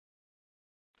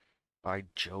By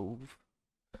Jove.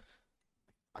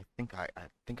 I think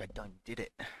I done did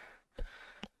it.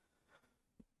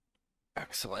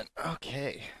 Excellent.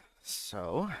 Okay.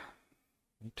 So,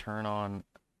 we turn on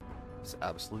this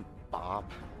absolute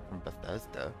bop from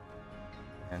Bethesda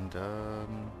and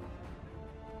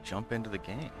jump into the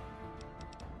game.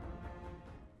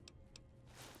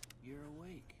 You're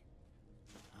awake.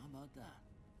 How about that?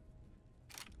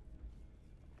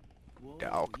 Whoa,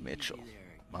 Doc Mitchell, easy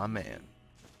there, my man. easy.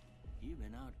 You've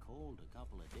been out cold a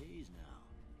couple of days now.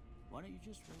 Why don't you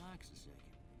just relax a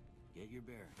second? Get your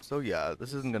bearings. So yeah,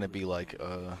 this This isn't gonna suit be is like heavy,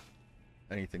 you know.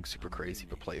 anything super I'm a crazy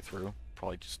to big play man. through.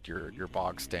 Probably just Now your you your tell me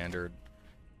bog your name. standard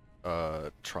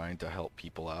trying to help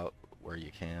people out where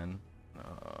you can.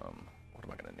 What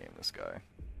am I gonna name this guy?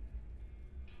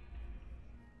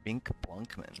 Bink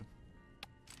Blunkman.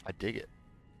 I dig it.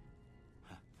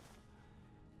 Huh.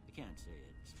 I can't say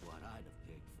it's what I'd have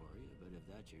picked for you, but if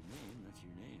that's your name, that's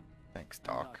your name. Thanks,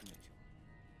 I'm Doc. Doc Mitchell.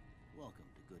 Welcome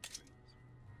to Good Springs.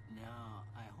 Now,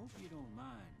 I hope you don't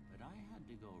mind, but I had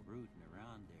to go rooting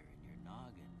around there in your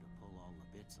noggin to pull all the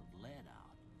bits of lead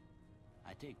out.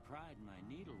 I take pride in my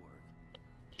needlework,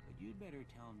 but you'd better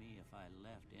tell me if I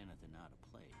left anything out of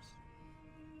place.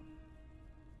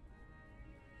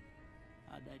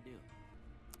 How'd I do?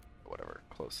 Whatever,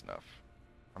 close enough.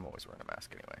 I'm always wearing a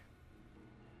mask anyway.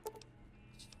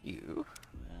 You.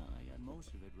 Well, I got most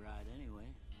of it right anyway.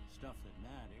 Stuff that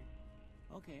mattered.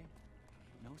 Okay.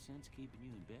 No sense keeping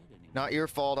you in bed anymore. Not your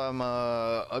fault I'm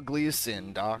ugly as See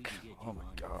sin, if we Doc. can get Oh you my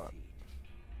on your god. feet.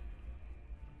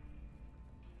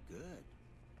 Good.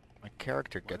 My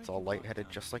character Why gets don't all you walk lightheaded down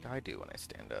just to the like I end? do when I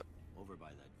stand up. Over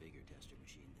by that vigor tester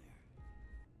machine there.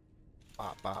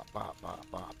 Ba ba ba ba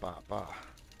ba ba ba.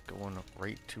 Going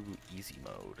right to easy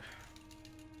mode.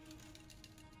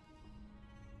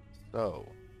 So,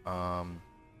 um,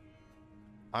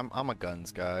 I'm a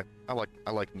guns guy. I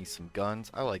like me some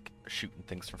guns. I like shooting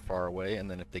things from far away, and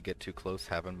then if they get too close,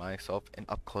 having myself an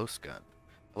up close gun.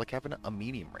 I like having a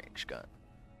medium range gun.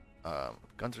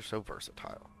 Guns are so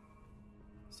versatile.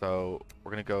 So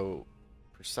we're gonna go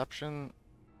perception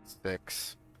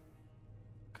 6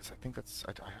 because I think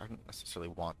I don't necessarily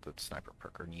want the sniper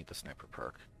perk or need the sniper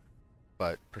perk,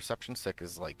 but perception 6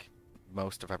 is like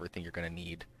most of everything you're gonna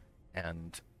need,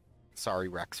 and sorry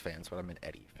Rex fans, but I'm an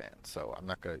Eddie fan, so I'm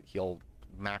not gonna. He'll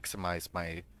maximize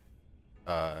my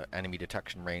enemy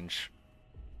detection range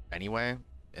anyway,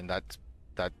 and that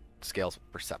scales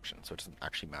with perception, so it doesn't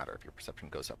actually matter if your perception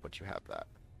goes up once you have that.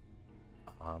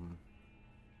 Um,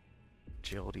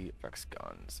 Agility affects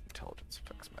guns, intelligence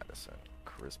affects medicine,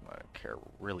 charisma I don't care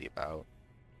really about.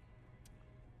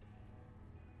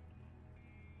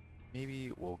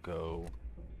 Maybe we'll go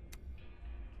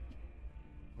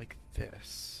like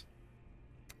this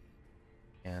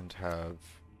and have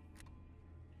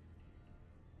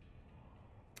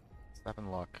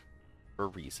 7 luck for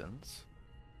reasons.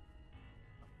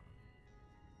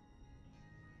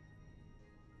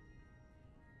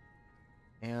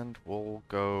 And we'll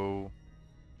go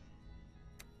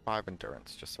 5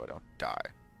 endurance just so I don't die.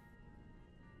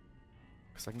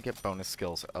 Because I can get bonus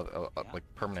skills, Yeah, like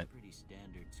that's a pretty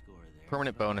standard score there,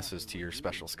 permanent but I'm happy bonuses to with your you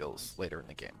special doing well, skills so later in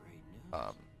the that's game. great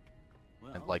Um, news.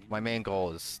 and Well, like you my know your main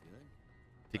goal body's is good.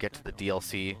 to Bet get to that the hole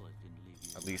in the DLC bullet didn't leave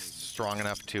you at running least to strong dust.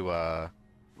 enough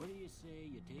What do you say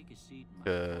you take a seat in my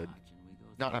to crotch and we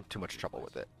go not through have a too much couple trouble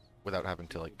with it questions? without having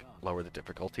to Keep your like dog lower the happy.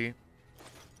 difficulty.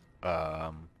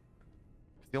 Um,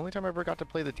 the only time I ever got to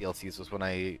play the DLCs was when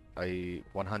I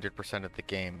 100%ed the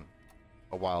game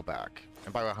a while back.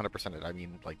 And by 100%ed, I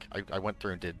mean like I went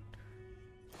through and did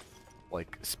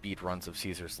like speed runs of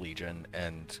Caesar's Legion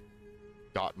and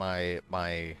got my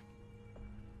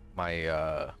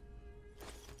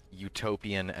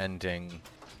utopian ending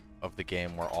of the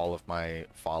game where all of my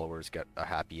followers get a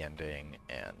happy ending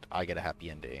and I get a happy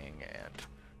ending and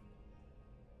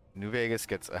New Vegas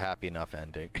gets a happy enough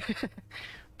ending.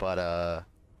 But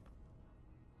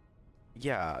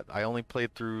yeah, I only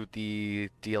played through the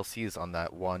DLCs on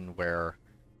that one where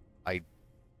I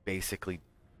basically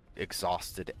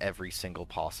exhausted every single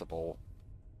possible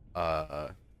uh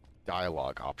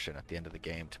dialogue option at the end of the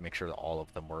game to make sure that all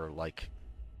of them were like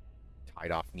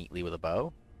tied off neatly with a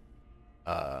bow.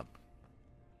 Um,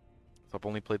 so I've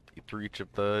only played through each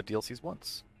of the DLCs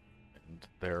once, and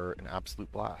they're an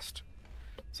absolute blast.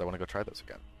 So I want to go try those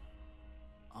again.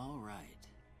 All right.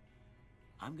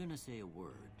 I'm gonna say a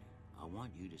word. I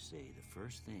want you to say the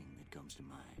first thing that comes to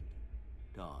mind.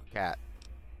 Dog. Cat,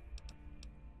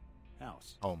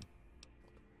 House. home,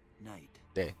 Night.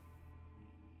 day,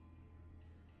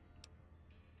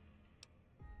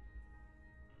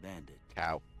 Bandit.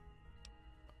 cow,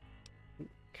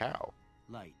 cow,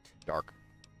 Light. Dark.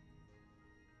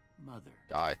 Mother.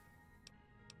 Die.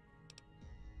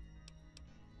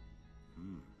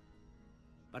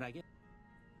 But I get...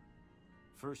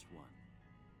 First one.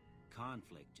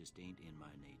 Conflict just ain't in my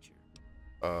nature.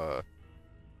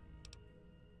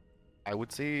 I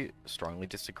would say strongly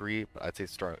disagree, but I'd say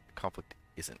conflict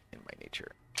isn't in my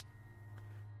nature.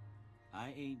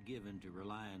 I ain't given to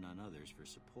relying on others for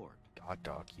support. God,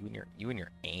 dog, you and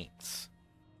your ain'ts.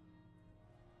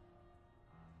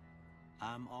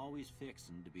 I'm always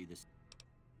fixin' to be the...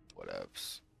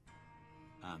 Whatevs.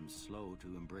 I'm slow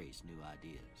to embrace new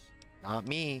ideas. Not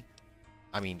me.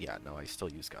 I mean, yeah, no, I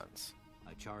still use guns.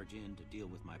 I charge in to deal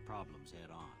with my problems head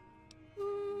on.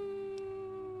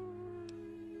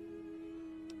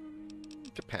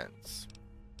 Depends.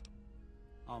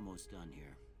 Almost done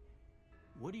here.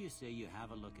 What do you say you have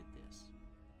a look at this?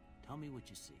 Tell me what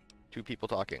you see. Two people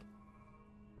talking.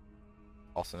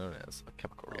 Also known as a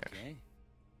chemical reaction. Okay.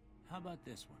 How about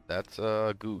this one? That's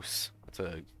a goose. That's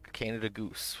a Canada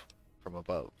goose from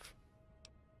above.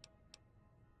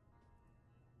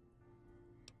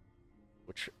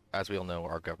 Which, as we all know,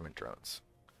 are government drones.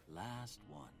 Last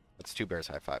one. That's two bears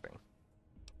high-fiving.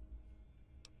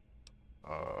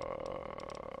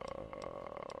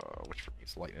 Which for me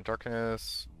is light and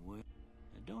darkness. Well,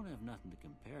 I don't have nothing to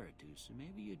compare it to, so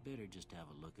maybe you'd better just have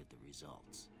a look at the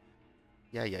results.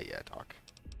 Yeah, Doc.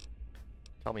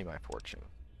 Tell me my fortune.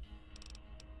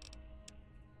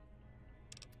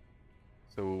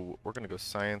 So we're gonna go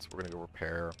science. We're gonna go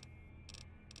repair.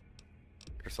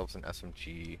 Get ourselves an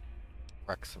SMG.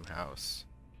 Wreck some house.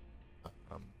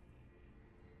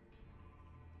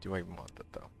 Do I even want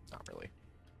that though? Not really.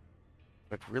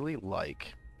 What I'd really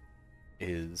like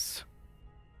is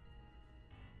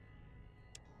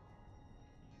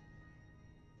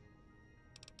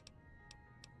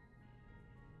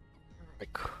I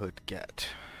could get.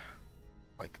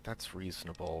 Like, that's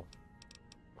reasonable.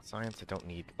 Science, I don't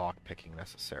need lockpicking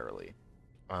necessarily.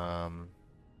 I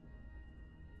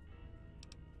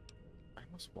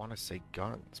almost want to say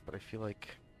guns, but I feel like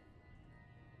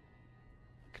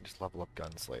I can just level up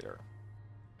guns later.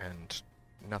 And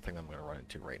nothing I'm going to run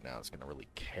into right now is going to really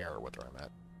care whether I'm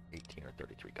at 18 or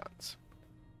 33 guns.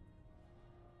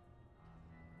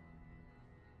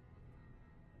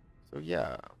 So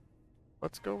yeah,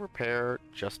 let's go repair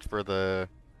just for the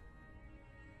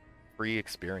free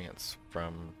experience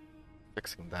from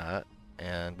fixing that,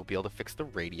 and we'll be able to fix the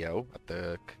radio at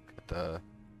the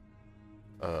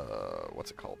what's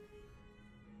it called?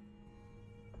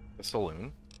 The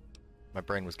saloon. My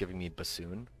brain was giving me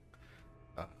bassoon.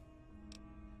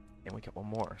 And we got one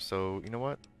more. So, you know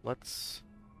what? Let's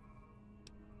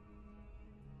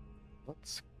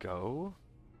go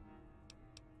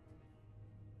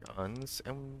guns,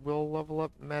 and we'll level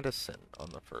up medicine on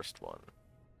the first one.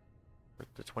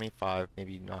 With the 25,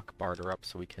 maybe knock barter up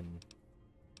so we can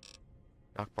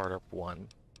knock barter up 1.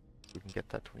 So we can get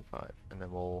that 25, and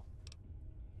then we'll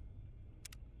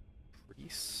pretty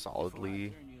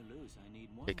solidly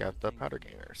take out the powder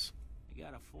gainers. I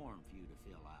got a form for you to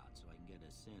fill out so I can get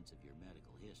a sense of your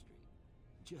medical history.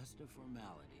 Just a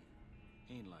formality.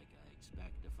 Ain't like I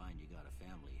expect to find you got a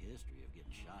family history of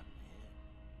getting shot in the head.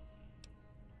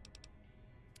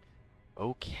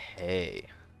 Okay.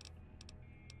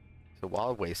 So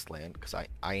Wild Wasteland, because I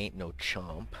ain't no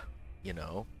chump, you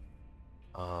know.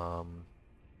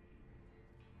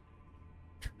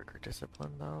 Trigger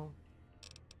discipline though.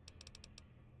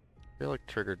 I feel like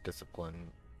trigger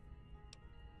discipline,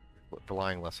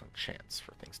 relying less on chance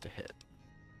for things to hit.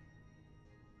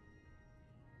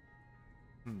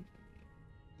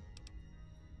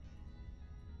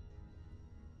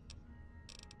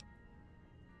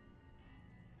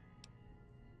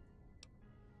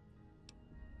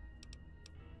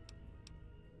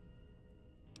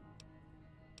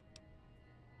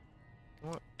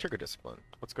 Well, trigger discipline.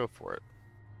 Let's go for it.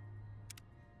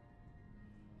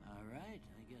 Alright,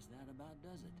 I guess that about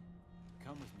does it.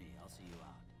 Come with me, I'll see you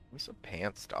out. Give me some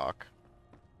pants, Doc.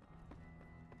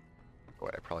 Oh,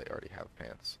 wait, I probably already have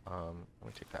pants. Let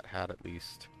me take that hat at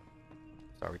least.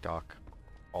 Sorry, Doc.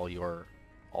 All your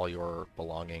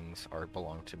belongings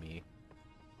belong to me.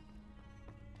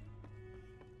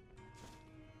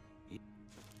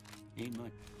 Ain't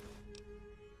much.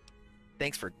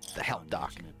 Thanks for the help,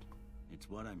 Doc. It's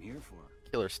what I'm here for.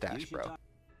 Killer stash, bro.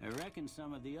 I reckon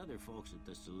some of the other folks at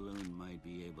the saloon might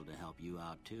be able to help you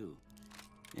out too.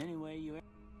 Anyway,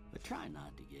 but try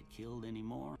not to get killed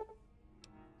anymore.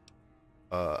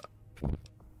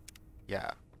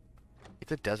 Yeah.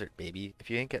 It's a desert, baby. If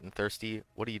you ain't getting thirsty,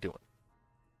 what are you doing?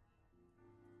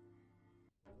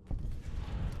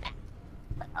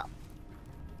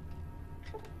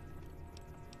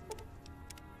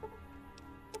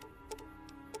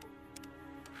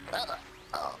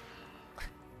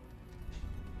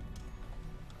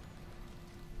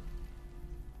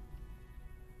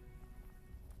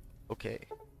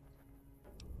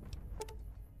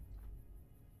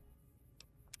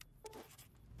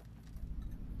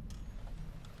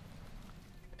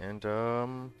 And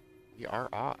we are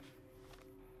off.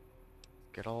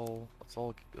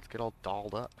 Let's get all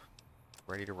dolled up,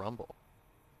 ready to rumble.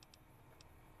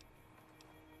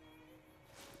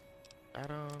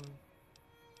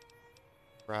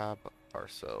 Grab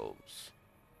ourselves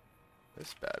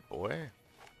this bad boy.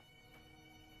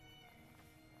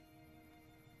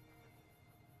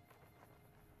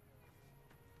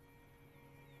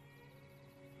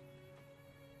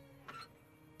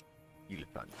 Il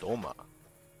Fantoma.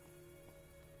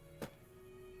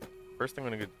 First thing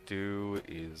I'm gonna do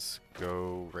is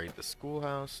go raid the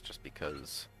schoolhouse, just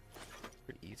because it's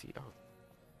pretty easy. Oh,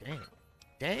 dang.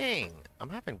 Dang! I'm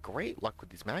having great luck with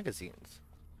these magazines.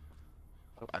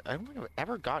 I don't think I've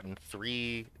ever gotten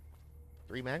three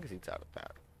magazines out of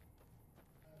that.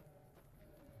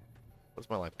 What's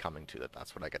my life coming to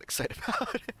that's what I get excited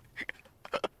about?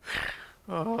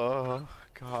 Oh,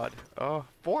 God. Oh,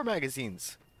 4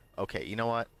 magazines! Okay, you know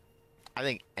what? I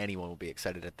think anyone will be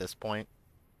excited at this point.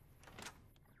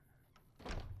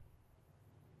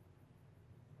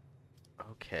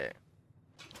 Okay.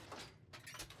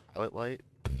 Pilot light?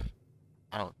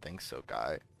 I don't think so,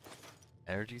 guy.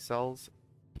 Energy cells?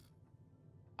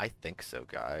 I think so,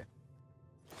 guy.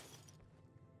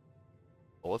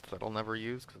 Bullets that I'll never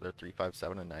use because they're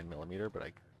 3.57 and 9mm, but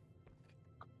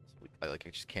I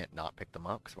just can't not pick them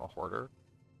up because I'm a hoarder.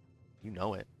 You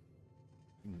know it.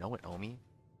 You know it, Omi.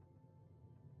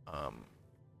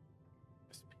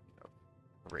 Just picking up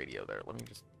the radio there. Let me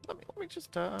just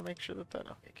make sure that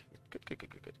okay. Good.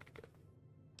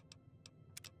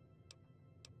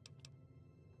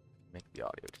 Make the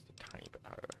audio just a tiny bit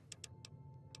higher.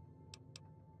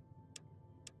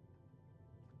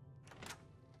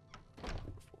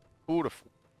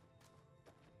 Beautiful.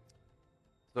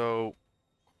 So,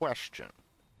 question.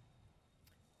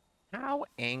 How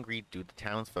angry do the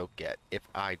townsfolk get if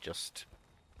I just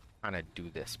kind of do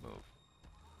this move?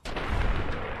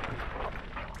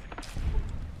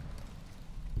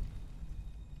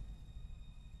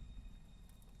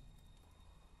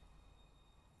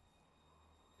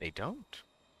 They don't.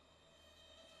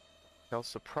 They'll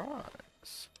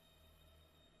surprise.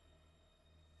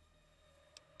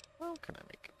 Well, can I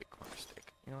make a big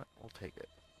mistake? You know what? We'll take it.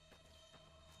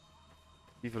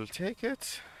 We will take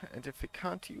it, and if we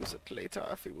can't use it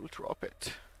later, we will drop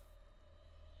it.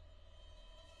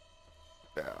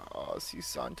 There are these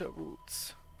Santa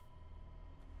roots.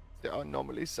 There are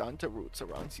normally Santa roots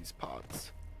around these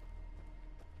parts.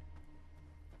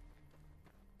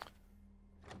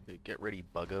 Okay, get ready,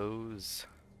 buggos.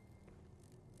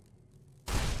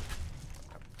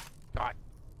 God.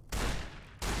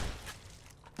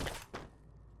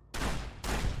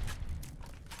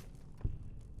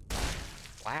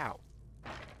 Wow.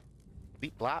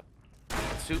 Bleep blop.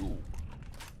 Sue.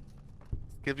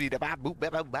 Give me the bop boop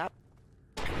bop bop bop.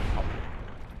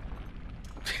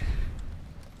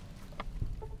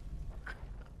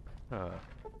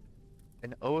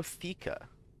 An Ootheca.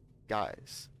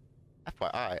 Guys.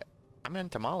 FYI, I'm an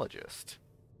entomologist.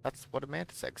 That's what a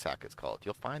mantis egg sac is called.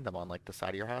 You'll find them on like the side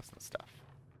of your house and stuff.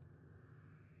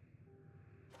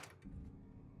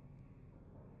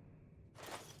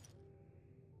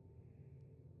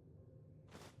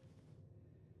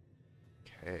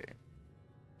 Okay.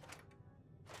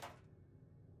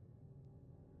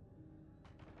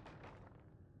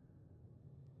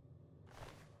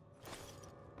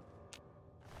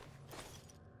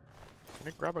 I'm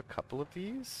gonna grab a couple of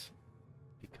these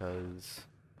because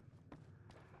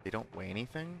they don't weigh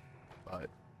anything, but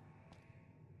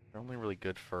they're only really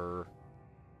good for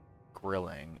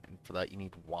grilling, and for that you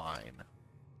need wine.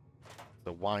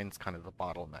 The wine's kind of the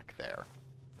bottleneck there.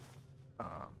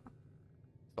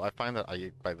 So I find that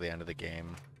by the end of the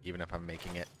game, even if I'm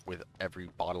making it with every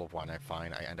bottle of wine I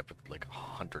find, I end up with like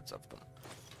hundreds of them.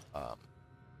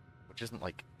 Which isn't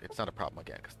like, it's not a problem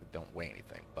again because they don't weigh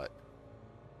anything, but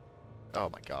oh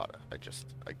my god,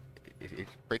 it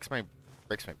breaks my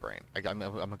brain.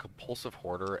 I'm a compulsive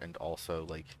hoarder and also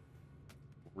like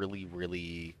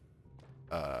really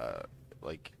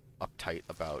like uptight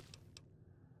about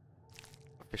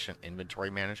efficient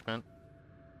inventory management,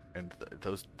 and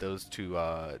those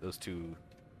two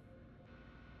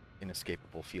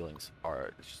inescapable feelings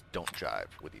just don't jive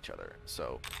with each other.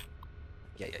 So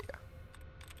yeah.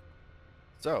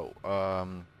 So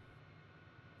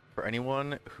for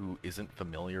anyone who isn't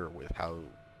familiar with how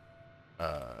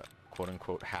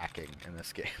quote-unquote hacking in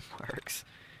this game works,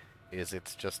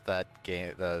 it's just that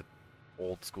game, the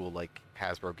old school like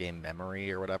Hasbro game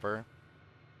memory or whatever.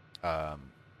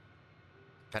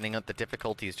 Depending on the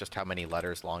difficulty is just how many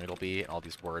letters long it'll be, and all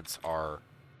these words are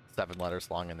 7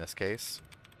 letters long in this case.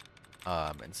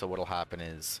 And so what'll happen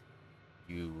is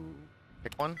you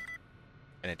pick one,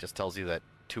 and it just tells you that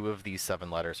 2 of these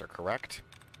 7 letters are correct.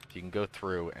 So you can go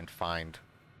through and find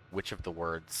which of the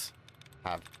words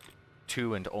have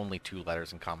 2 and only 2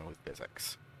 letters in common with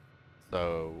physics.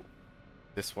 So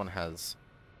this one has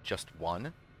just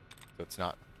 1, so it's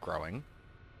not growing.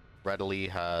 Readily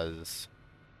has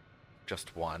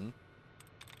just 1.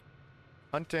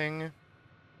 Hunting,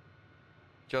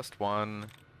 just 1.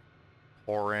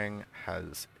 Pouring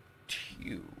has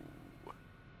 2.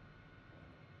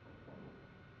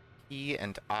 P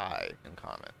and I in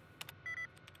common.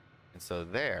 And so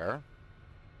there,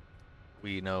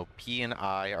 we know P and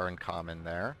I are in common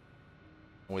there.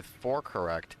 With 4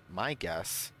 correct, my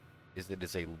guess is that it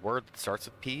is a word that starts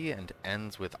with P and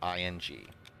ends with ing.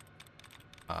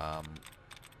 I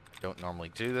don't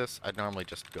normally do this. I'd normally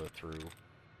just go through.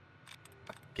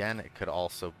 Again, it could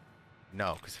also...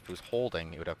 No, because if it was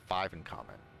holding, it would have 5 in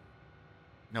common.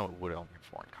 No, it would only have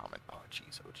 4 in common. Oh,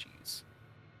 jeez, oh, jeez.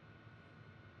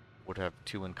 Would have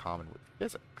 2 in common with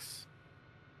physics.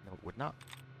 No, it would not.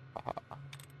 Ah.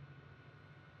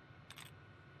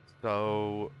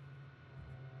 So...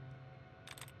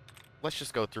 let's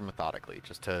just go through methodically,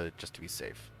 just to be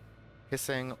safe.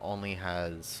 Hissing only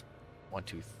has 1,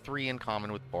 2, 3 in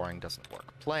common with boring, doesn't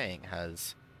work. Playing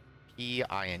has P,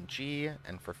 I, and G,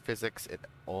 and for physics, it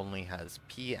only has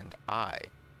P and I.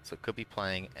 So it could be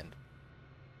playing and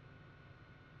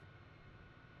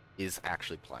is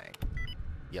actually playing.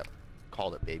 Yep,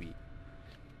 called it, baby.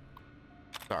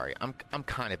 Sorry, I'm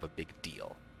kind of a big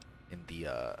deal in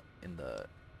the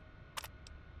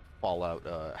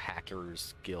Fallout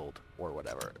Hackers Guild or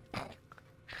whatever.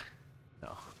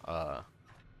 No,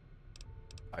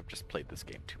 I've just played this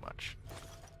game too much,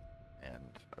 and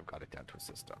I've got it down to a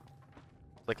system.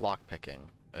 It's like lockpicking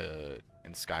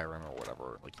in Skyrim or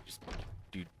whatever. Like you just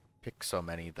pick so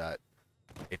many that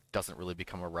it doesn't really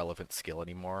become a relevant skill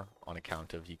anymore on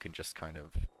account of you can just kind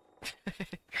of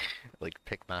like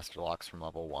pick master locks from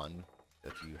level 1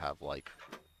 if you have like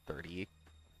 30.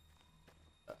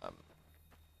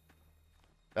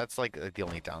 That's like the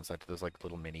only downside to those like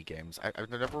little mini games. I've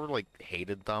never like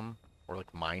hated them or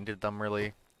like minded them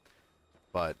really,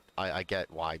 but I get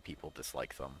why people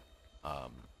dislike them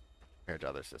compared to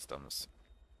other systems,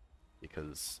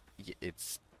 because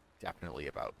it's definitely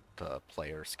about the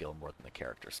player skill more than the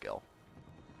character skill.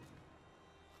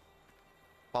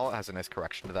 Fallout has a nice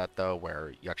correction to that though,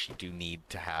 where you actually do need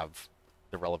to have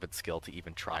the relevant skill to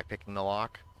even try picking the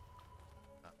lock.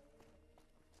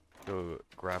 Go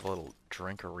grab a little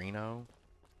drinkerino.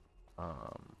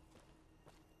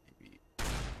 Maybe.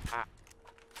 Ah.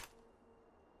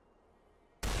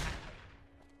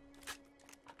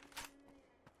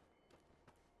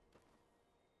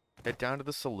 Head down to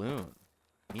the saloon.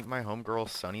 Meet my homegirl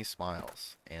Sunny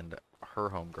Smiles and her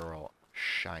homegirl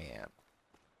Cheyenne.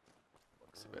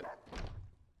 Looks of it.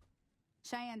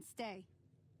 Cheyenne, stay.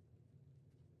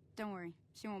 Don't worry,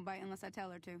 she won't bite unless I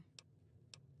tell her to.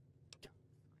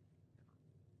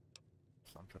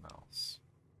 Something else.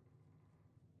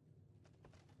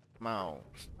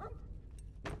 Mouse.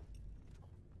 I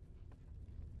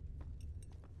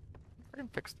can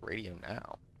fix the radio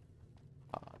now.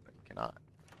 Ah, but you cannot.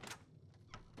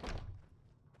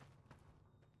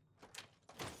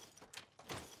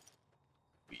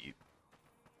 We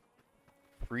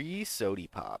free sody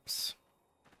pops.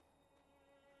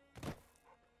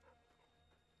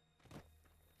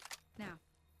 Now,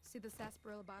 see the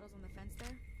sarsaparilla bottles on the fence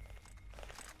there?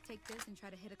 Take this and try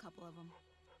to hit a couple of them.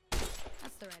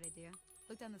 That's the right idea.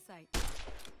 Look down the sight.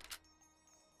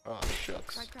 Oh,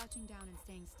 shucks. Try crouching down and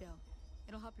staying still.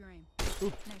 It'll help your aim.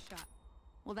 Ooh. Nice shot.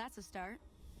 Well, that's a start.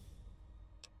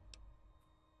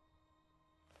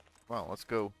 Well, let's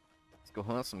go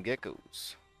hunt some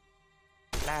geckos.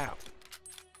 Now.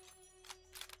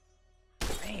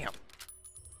 Bam.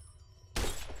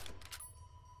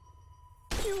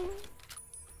 Pew.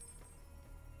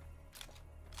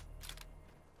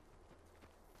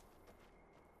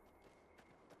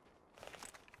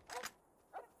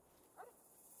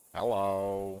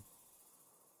 Hello.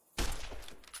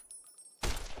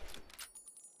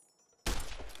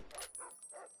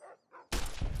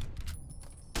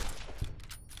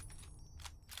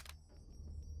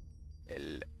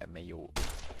 El amayo.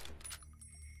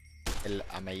 El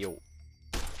amayo.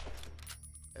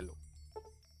 Hello.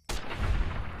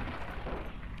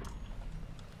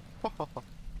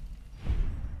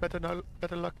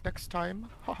 Better luck next time.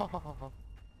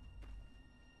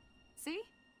 See?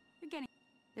 You're getting...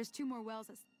 There's 2 more wells.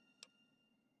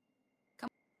 Come.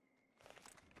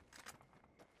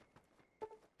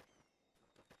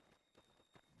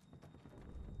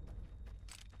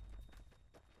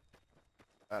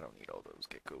 I don't need all those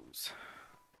geckos.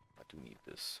 I do need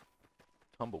this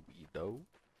tumbleweed, though.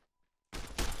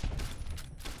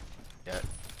 Get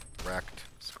wrecked,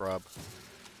 scrub.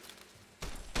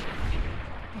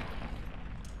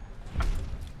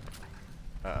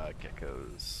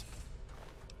 Geckos.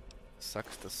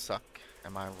 Sucks to suck,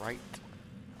 am I right?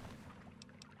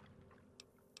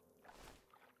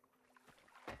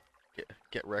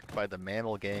 Get wrecked by the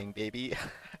mammal gang, baby.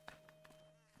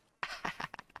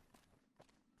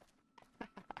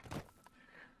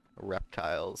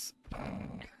 Reptiles.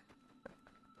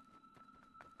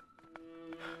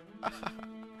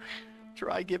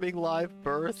 Try giving live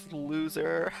birth,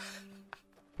 loser.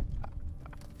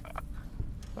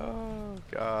 Oh,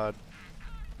 God.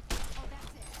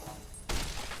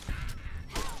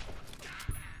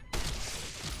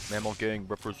 Mammal gang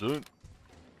represent.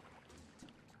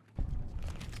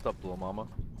 What's up, little mama?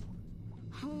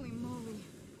 Holy moly.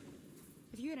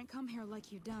 If you hadn't come here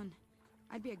like you done,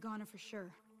 I'd be a goner for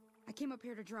sure. I came up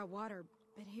here to draw water,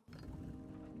 but here...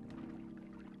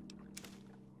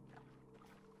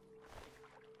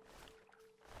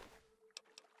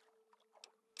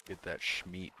 Get that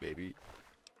schmeat, baby.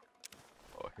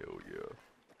 Oh, hell yeah.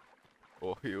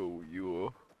 Oh, hell yeah.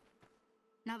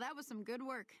 Now that was some good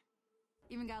work.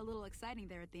 Even got a little exciting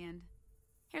there at the end.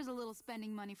 Here's a little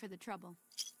spending money for the trouble.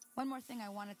 One more thing I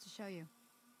wanted to show you.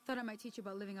 Thought I might teach you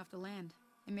about living off the land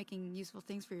and making useful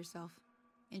things for yourself.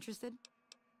 Interested?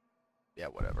 Yeah,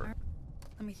 whatever.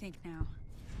 Let me think now.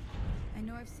 I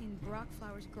know I've seen Brock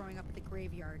flowers growing up at the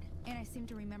graveyard, and I seem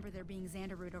to remember there being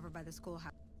Xanderroot over by the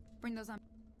schoolhouse. Bring those on.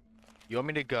 You want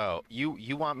me to go?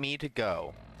 You want me to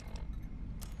go?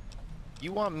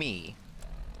 You want me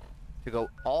to go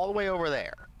all the way over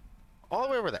there? All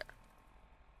the way over there.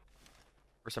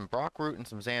 For some Brock root and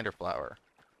some Xander flower.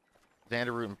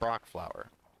 Xanderroot and Brock flower.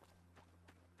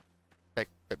 Beg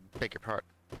your pardon.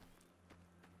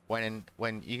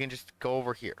 When you can just go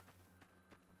over here.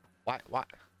 What?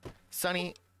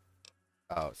 Sunny.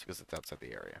 Oh, it's because it's outside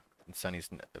the area. And Sunny's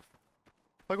native.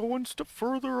 If I go one step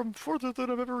further, I'm further than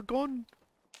I've ever gone.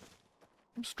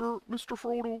 Mr.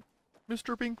 Frodo.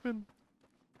 Mr. Binkman.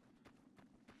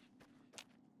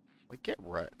 Like, get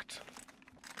wrecked.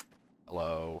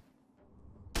 Hello.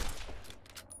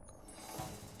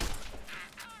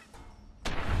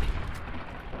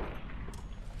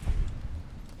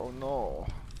 Oh no.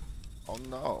 Oh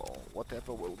no.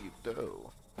 Whatever will you do?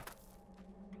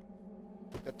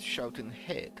 That shouting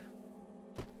head.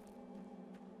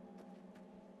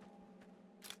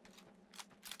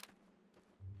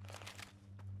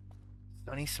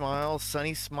 Sunny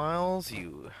smiles,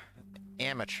 you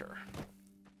amateur.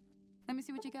 Let me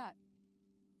see what you got.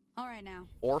 All right now.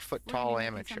 4 foot We're gonna tall be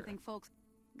making amateur. something, folks.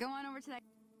 Go on over to that.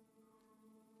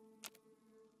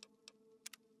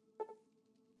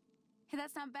 Hey,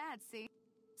 that's not bad, see?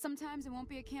 Sometimes it won't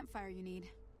be a campfire you need.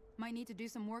 Might need to do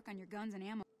some work on your guns and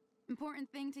ammo. Important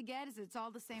thing to get is it's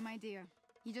all the same idea.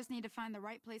 You just need to find the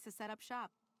right place to set up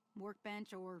shop.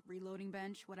 Workbench or reloading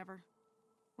bench, whatever.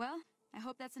 Well, I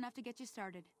hope that's enough to get you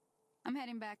started. I'm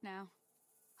heading back now.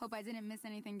 Hope I didn't miss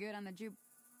anything good on the jube.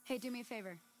 Hey, do me a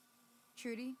favor.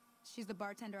 Trudy, she's the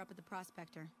bartender up at the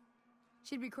Prospector.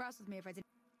 She'd be cross with me if I didn't...